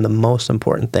 it's one of the most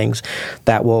important things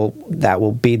that will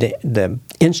be the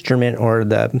instrument, or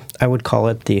I would call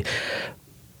it the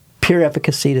peer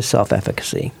efficacy to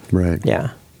self-efficacy. Right. Yeah.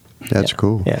 That's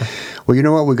cool. Yeah. Well, you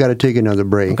know what? We've got to take another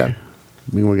break. Okay.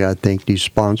 We got to thank these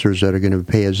sponsors that are going to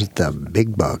pay us the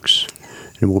big bucks.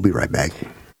 And we'll be right back.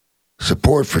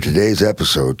 Support for today's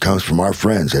episode comes from our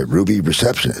friends at Ruby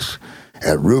Receptionists.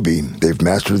 At Ruby, they've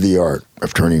mastered the art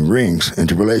of turning rings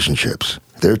into relationships.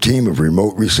 Their team of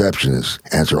remote receptionists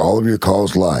answer all of your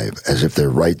calls live as if they're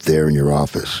right there in your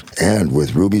office. And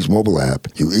with Ruby's mobile app,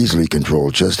 you easily control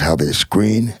just how they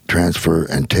screen, transfer,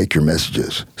 and take your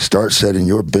messages. Start setting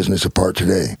your business apart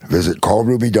today. Visit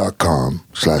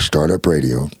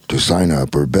callruby.com/startupradio to sign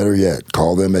up, or better yet,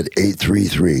 call them at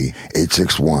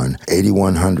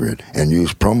 833-861-8100 and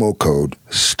use promo code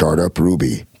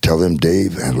StartupRuby. Tell them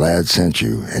Dave and Ladd sent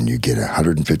you, and you get a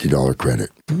 $150 credit.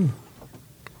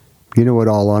 You know what?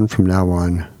 All on from now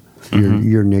on,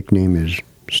 your nickname is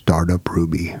Startup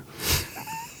Ruby.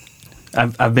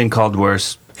 I've been called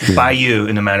worse by you,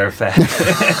 in a matter of fact.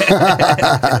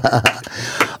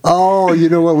 Oh, you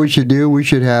know what we should do? We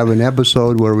should have an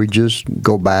episode where we just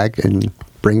go back and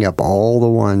bring up all the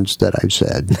ones that I've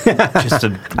said.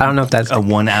 I don't know if that's a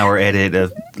 1 hour edit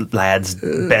of Ladd's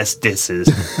best disses.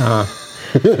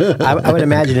 I would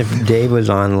imagine if Dave was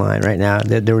online right now,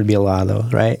 there would be a lot of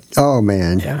those, right? Oh,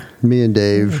 man. Yeah. Me and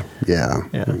Dave, yeah.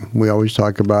 We always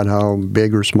talk about how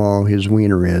big or small his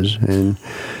wiener is. And,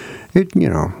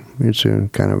 it's a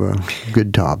kind of a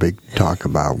good topic to talk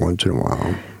about once in a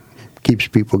while. Keeps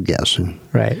people guessing.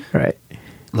 Right.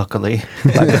 Luckily.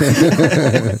 Well,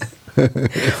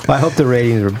 I hope the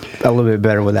ratings are a little bit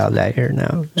better without that here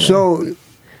now. So,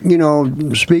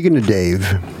 speaking of Dave,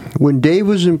 when Dave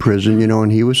was in prison,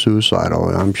 and he was suicidal,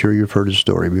 I'm sure you've heard his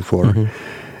story before,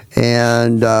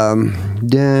 and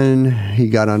then he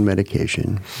got on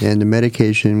medication, and the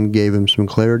medication gave him some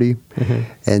clarity,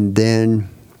 and then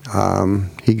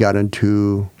he got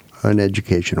into an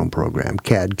educational program,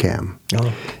 CAD-CAM.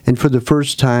 Oh. And for the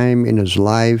first time in his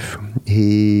life,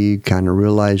 he kind of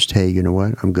realized, hey, you know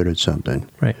what? I'm good at something.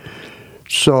 Right.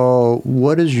 So,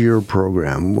 what is your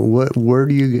program? Where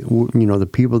do you the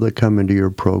people that come into your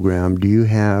program? Do you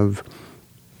have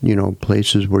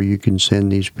places where you can send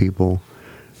these people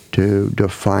to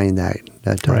find that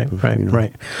type of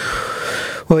right.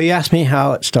 Well, you asked me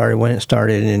how it started, when it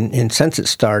started, and since it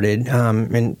started,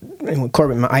 and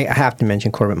Corbett, I have to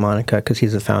mention Corbett Monica because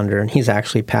he's the founder, and he's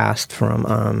actually passed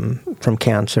from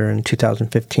cancer in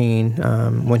 2015.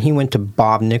 When he went to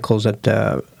Bob Nichols at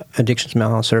the Addictions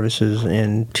Mental Health Services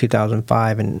in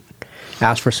 2005 and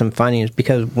asked for some funding,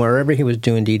 because wherever he was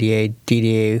doing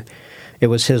DDA, it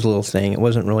was his little thing. It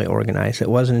wasn't really organized. It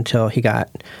wasn't until he got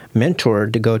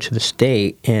mentored to go to the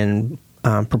state and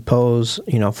propose,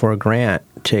 for a grant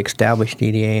to establish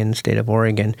DDA in the state of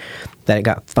Oregon, that it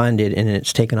got funded, and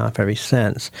it's taken off ever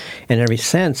since. And ever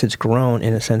since, it's grown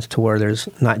in a sense to where there's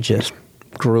not just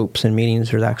groups and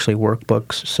meetings, there's actually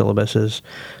workbooks, syllabuses,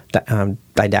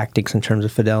 didactics in terms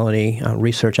of fidelity,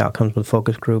 research outcomes with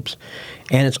focus groups.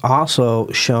 And it's also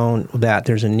shown that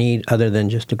there's a need other than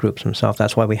just the groups themselves.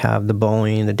 That's why we have the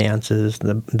bowling, the dances,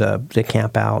 the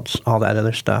camp outs, all that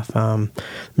other stuff.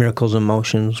 Miracles and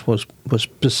Motions was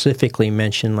specifically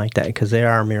mentioned like that because there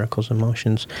are miracles and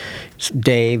motions.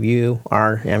 Dave, you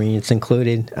are, it's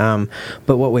included.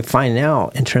 But what we find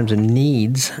out in terms of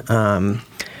needs,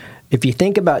 if you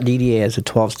think about DDA as a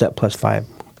 12-step plus 5,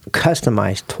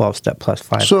 customized 12-step plus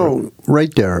 5. So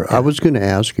right there, I was going to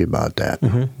ask you about that.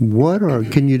 Mm-hmm.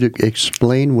 Can you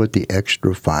explain what the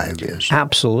extra 5 is?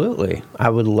 Absolutely, I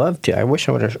would love to. I wish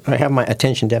I have my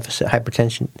attention deficit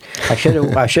hypertension. I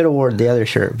should have worn the other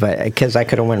shirt, but because I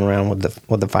could have went around with the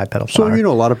 5-pedal flower. So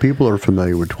a lot of people are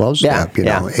familiar with 12-step.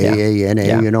 AA,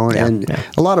 NA, and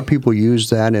a lot of people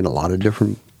use that in a lot of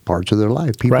different parts of their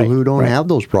life. People who don't have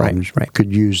those problems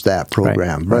could use that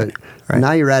program. But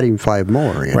now you're adding 5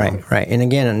 more. Right. And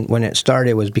again, when it started,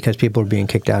 it was because people were being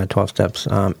kicked out of 12 steps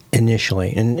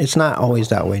initially. And it's not always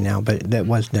that way now, but that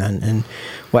was done. And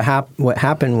what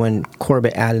happened when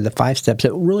Corbett added the 5 steps,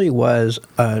 it really was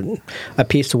a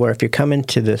piece to where if you're coming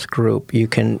to this group, you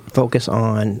can focus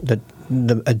on the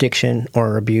addiction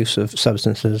or abuse of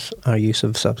substances, or use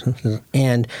of substances,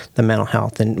 and the mental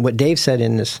health. And what Dave said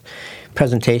in this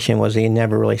presentation was he had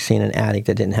never really seen an addict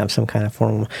that didn't have some kind of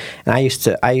form. And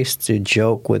I used to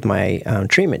joke with my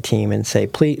treatment team and say,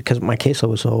 please, because my caseload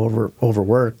was so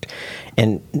overworked,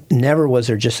 and never was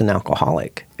there just an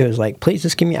alcoholic. It was like, please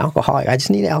just give me alcoholic. I just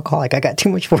need an alcoholic. I got too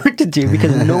much work to do,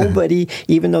 because nobody,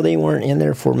 even though they weren't in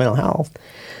there for mental health,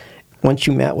 once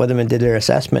you met with them and did their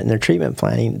assessment and their treatment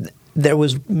planning, there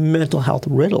was mental health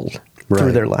riddled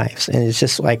through their lives. And it's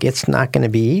just like, it's not going to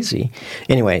be easy.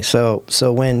 Anyway, so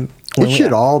when it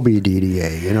should all be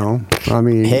DDA,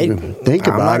 think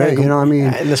about it.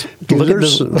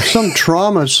 There's some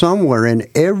trauma somewhere in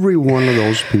every one of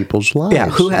those people's lives. Yeah,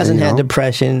 who hasn't had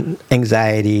depression,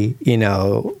 anxiety,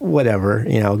 whatever,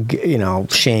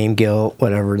 shame, guilt,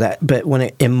 whatever that. But when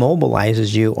it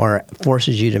immobilizes you or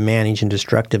forces you to manage in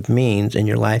destructive means, and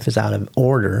your life is out of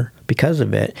order because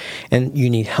of it, and you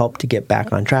need help to get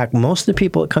back on track. Most of the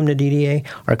people that come to DDA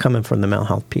are coming from the mental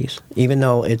health piece, even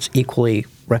though it's equally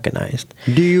recognized.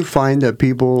 Do you find that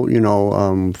people,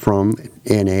 from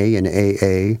NA and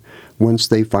AA, once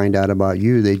they find out about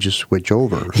you, they just switch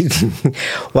over?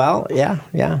 Well, yeah.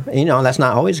 That's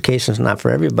not always the case. It's not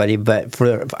for everybody, but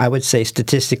I would say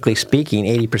statistically speaking,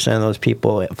 80% of those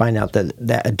people find out that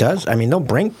it does.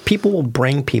 People will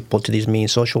bring people to these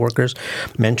meetings. Social workers,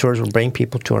 mentors will bring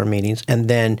people to our meetings, and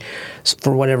then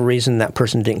for whatever reason, that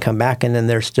person didn't come back, and then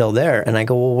they're still there. And I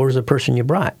go, well, where's the person you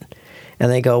brought?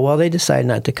 And they go, well, they decided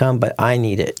not to come, but I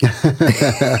need it.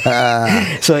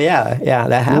 So,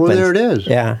 that happens. Well, there it is.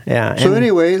 Yeah. So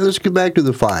anyway, let's get back to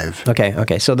the 5.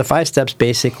 Okay. So the 5 steps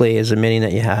basically is admitting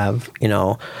that you have,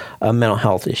 a mental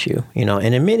health issue,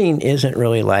 and admitting isn't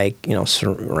really like,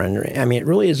 surrendering. It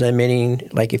really is admitting,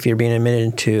 like if you're being admitted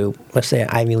into, let's say, an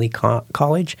Ivy League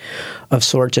college of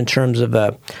sorts in terms of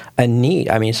a need.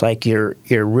 It's like you're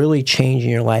really changing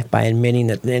your life by admitting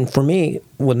that. And for me,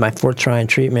 with my 4th try in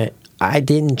treatment, I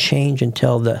didn't change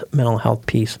until the mental health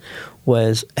piece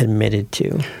was admitted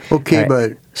to. Okay,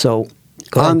 but so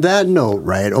on that note,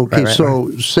 right? Okay,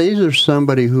 say there's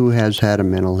somebody who has had a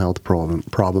mental health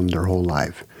problem their whole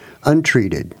life,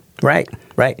 untreated. Right.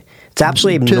 It's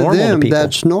absolutely to normal them, to people.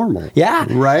 That's normal. Yeah.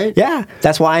 Right? Yeah.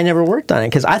 That's why I never worked on it,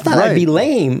 because I thought I'd be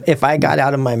lame if I got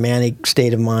out of my manic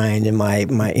state of mind and my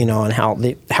and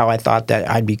how I thought that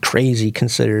I'd be crazy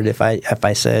considered if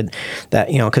I said that,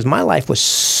 because my life was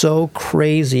so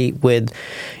crazy with,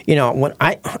 when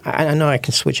I know I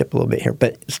can switch up a little bit here,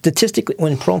 but statistically,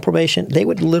 when parole and probation, they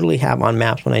would literally have on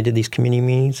maps, when I did these community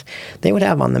meetings, they would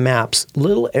have on the maps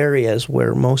little areas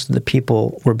where most of the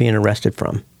people were being arrested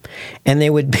from. And they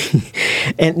would be,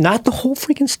 and not the whole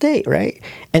freaking state, right?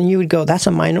 And you would go, that's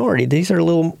a minority. These are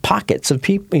little pockets of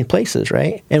people, places,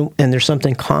 right? And there's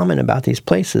something common about these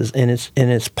places, and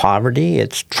it's poverty,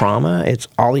 it's trauma, it's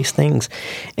all these things,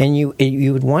 and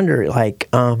you would wonder, like,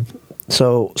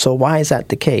 so why is that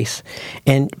the case?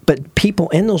 But people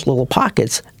in those little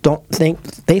pockets think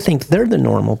they're the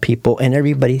normal people, and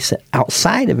everybody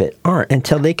outside of it aren't,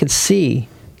 until they can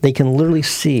literally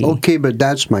see. Okay, but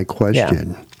that's my question.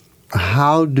 Yeah.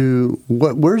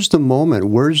 Where's the moment?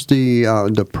 Where's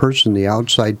the person, the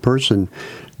outside person,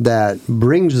 that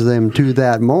brings them to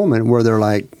that moment where they're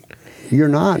like, you're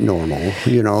not normal,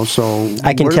 so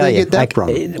I can where tell do they you, get that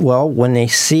from? Well, when they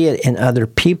see it in other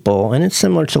people, and it's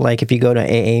similar to like if you go to an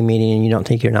AA meeting and you don't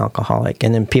think you're an alcoholic,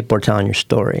 and then people are telling your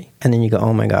story, and then you go,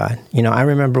 oh my God. I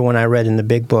remember when I read in the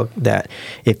big book that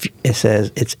if it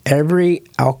says it's every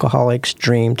alcoholic's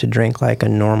dream to drink like a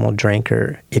normal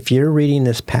drinker. If you're reading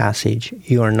this passage,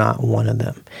 you are not one of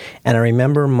them. And I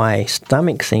remember my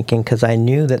stomach sinking, because I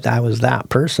knew that I was that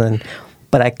person,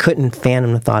 but I couldn't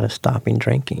fathom the thought of stopping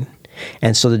drinking.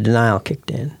 And so the denial kicked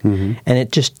in. Mm-hmm. And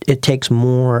it takes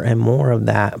more and more of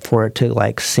that for it to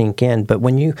like sink in. But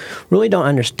when you really don't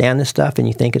understand this stuff and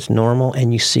you think it's normal,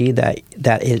 and you see that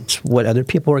it's what other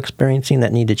people are experiencing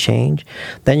that need to change,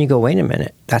 then you go, wait a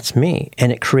minute, that's me. And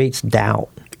it creates doubt.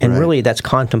 And really, that's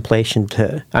pre-contemplation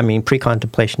to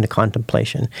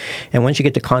contemplation. And once you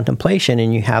get to contemplation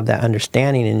and you have that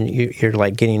understanding and you're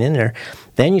like getting in there,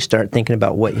 then you start thinking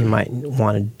about what you might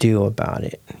want to do about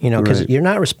it. Because you're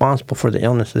not responsible for the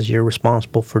illnesses. You're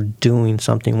responsible for doing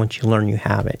something once you learn you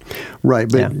have it. Right,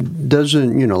 but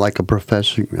doesn't, like a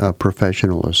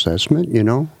professional assessment,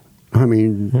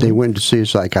 they went to see a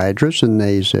psychiatrist, and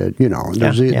they said,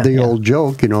 there's the old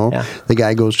joke, the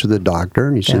guy goes to the doctor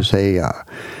and he says, hey,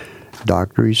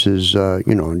 doctor, he says, do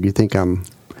you think I'm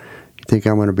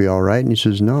going to be all right? And he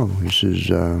says, no. He says,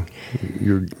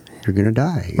 you're going to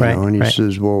die. And he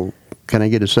says, well, can I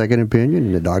get a second opinion?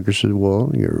 And the doctor says, well,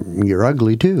 you're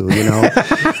ugly too,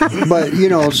 But,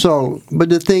 but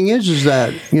the thing is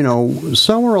that,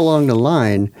 somewhere along the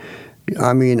line,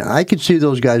 I could see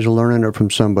those guys learning it from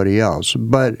somebody else,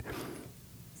 but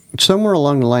somewhere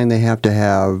along the line they have to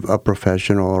have a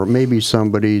professional or maybe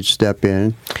somebody step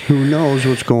in who knows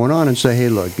what's going on and say, hey,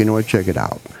 look, check it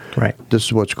out. Right. This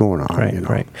is what's going on.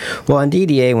 Right. Well, on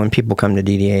DDA, when people come to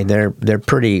DDA,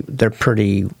 they're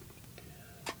pretty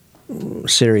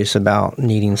serious about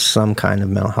needing some kind of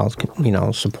mental health,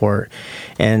 support,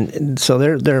 and so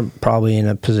they're probably in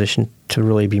a position to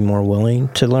really be more willing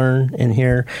to learn and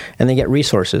hear, and they get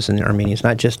resources in our meetings,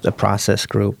 not just a process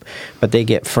group, but they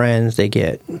get friends, they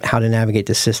get how to navigate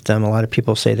the system. A lot of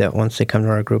people say that once they come to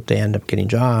our group, they end up getting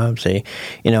jobs.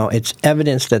 It's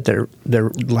evidence that their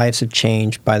lives have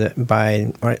changed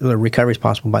the recovery is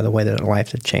possible by the way that their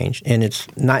lives have changed, and it's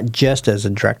not just as a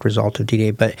direct result of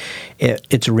DDA, but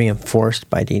it's reinforced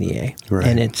by DDA,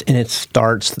 and it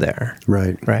starts there,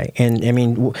 right.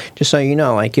 And just so you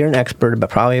know, like you're an expert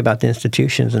about the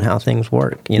institutions and how things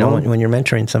work. When you're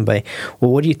mentoring somebody, well,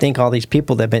 what do you think all these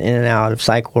people that have been in and out of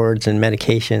psych wards and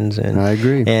medications and I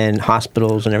agree. And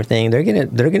hospitals and everything, they're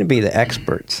gonna be the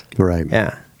experts. Right.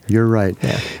 Yeah. You're right.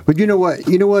 Yeah. But you know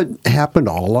what happened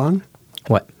all along?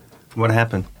 What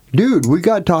happened? Dude, we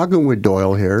got talking with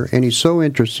Doyal here, and he's so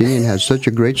interesting and has such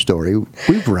a great story.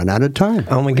 We've run out of time.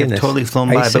 Oh, my goodness. Totally flown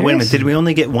by. But wait a minute, did we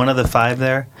only get one of the 5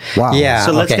 there? Wow. Yeah.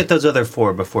 So let's get those other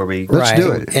 4 before we... Let's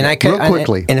do it. And real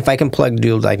quickly. And if I can plug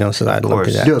Dual Diagnosis, I'd love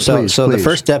to do that. Do it, please. The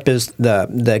first step is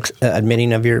the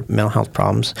admitting of your mental health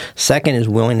problems. Second is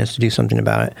willingness to do something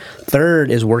about it.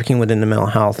 Third is working within the mental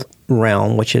health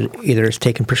realm, which is either is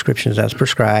taking prescriptions as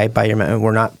prescribed by your.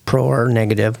 We're not pro or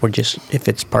negative. We're just, if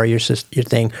it's part of your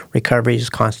thing, recovery is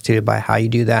constituted by how you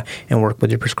do that and work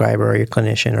with your prescriber or your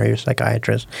clinician or your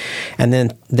psychiatrist. And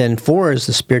then 4 is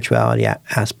the spirituality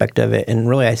aspect of it. And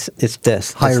really, it's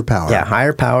this higher power. Yeah,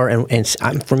 higher power.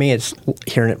 And for me, it's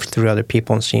hearing it through other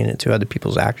people and seeing it through other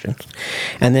people's actions.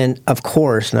 And then, of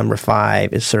course, number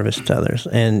 5 is service to others.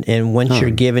 And once you're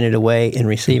giving it away and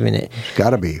receiving it, it's got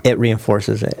to be. It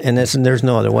reinforces it. And there's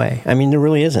no other way. I mean, there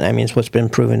really isn't. I mean, it's what's been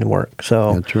proven to work.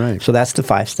 So that's right. So that's the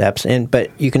 5 steps.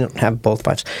 But you can have both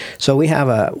 5. So we have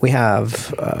a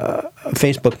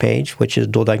Facebook page, which is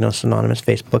Dual Diagnosis Anonymous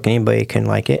Facebook. Anybody can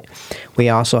like it. We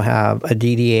also have a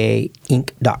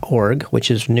DDAinc.org,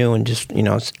 which is new and just,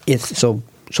 it's so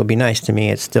be nice to me.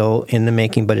 It's still in the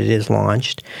making, but it is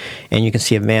launched. And you can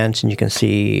see events, and you can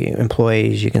see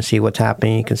employees, you can see what's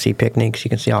happening, you can see picnics, you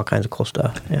can see all kinds of cool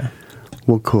stuff. Yeah.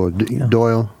 Well, cool.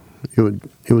 Doyal,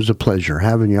 it was a pleasure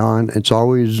having you on. It's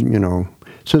always,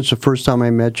 since the first time I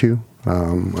met you,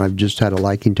 I've just had a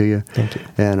liking to you. Thank you.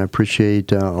 And I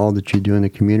appreciate all that you do in the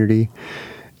community.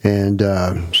 And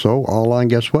so, all on,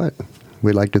 guess what?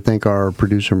 We'd like to thank our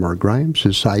producer, Mark Grimes,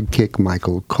 his sidekick,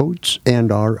 Michael Coates,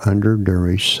 and our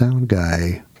undernourished sound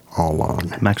guy, all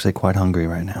on. I'm actually quite hungry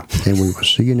right now. And we will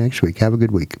see you next week. Have a good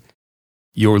week.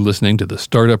 You're listening to the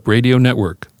Startup Radio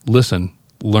Network. Listen,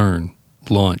 learn,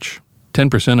 launch.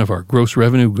 10% of our gross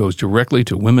revenue goes directly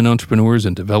to women entrepreneurs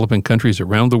in developing countries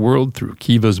around the world through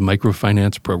Kiva's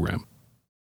microfinance program.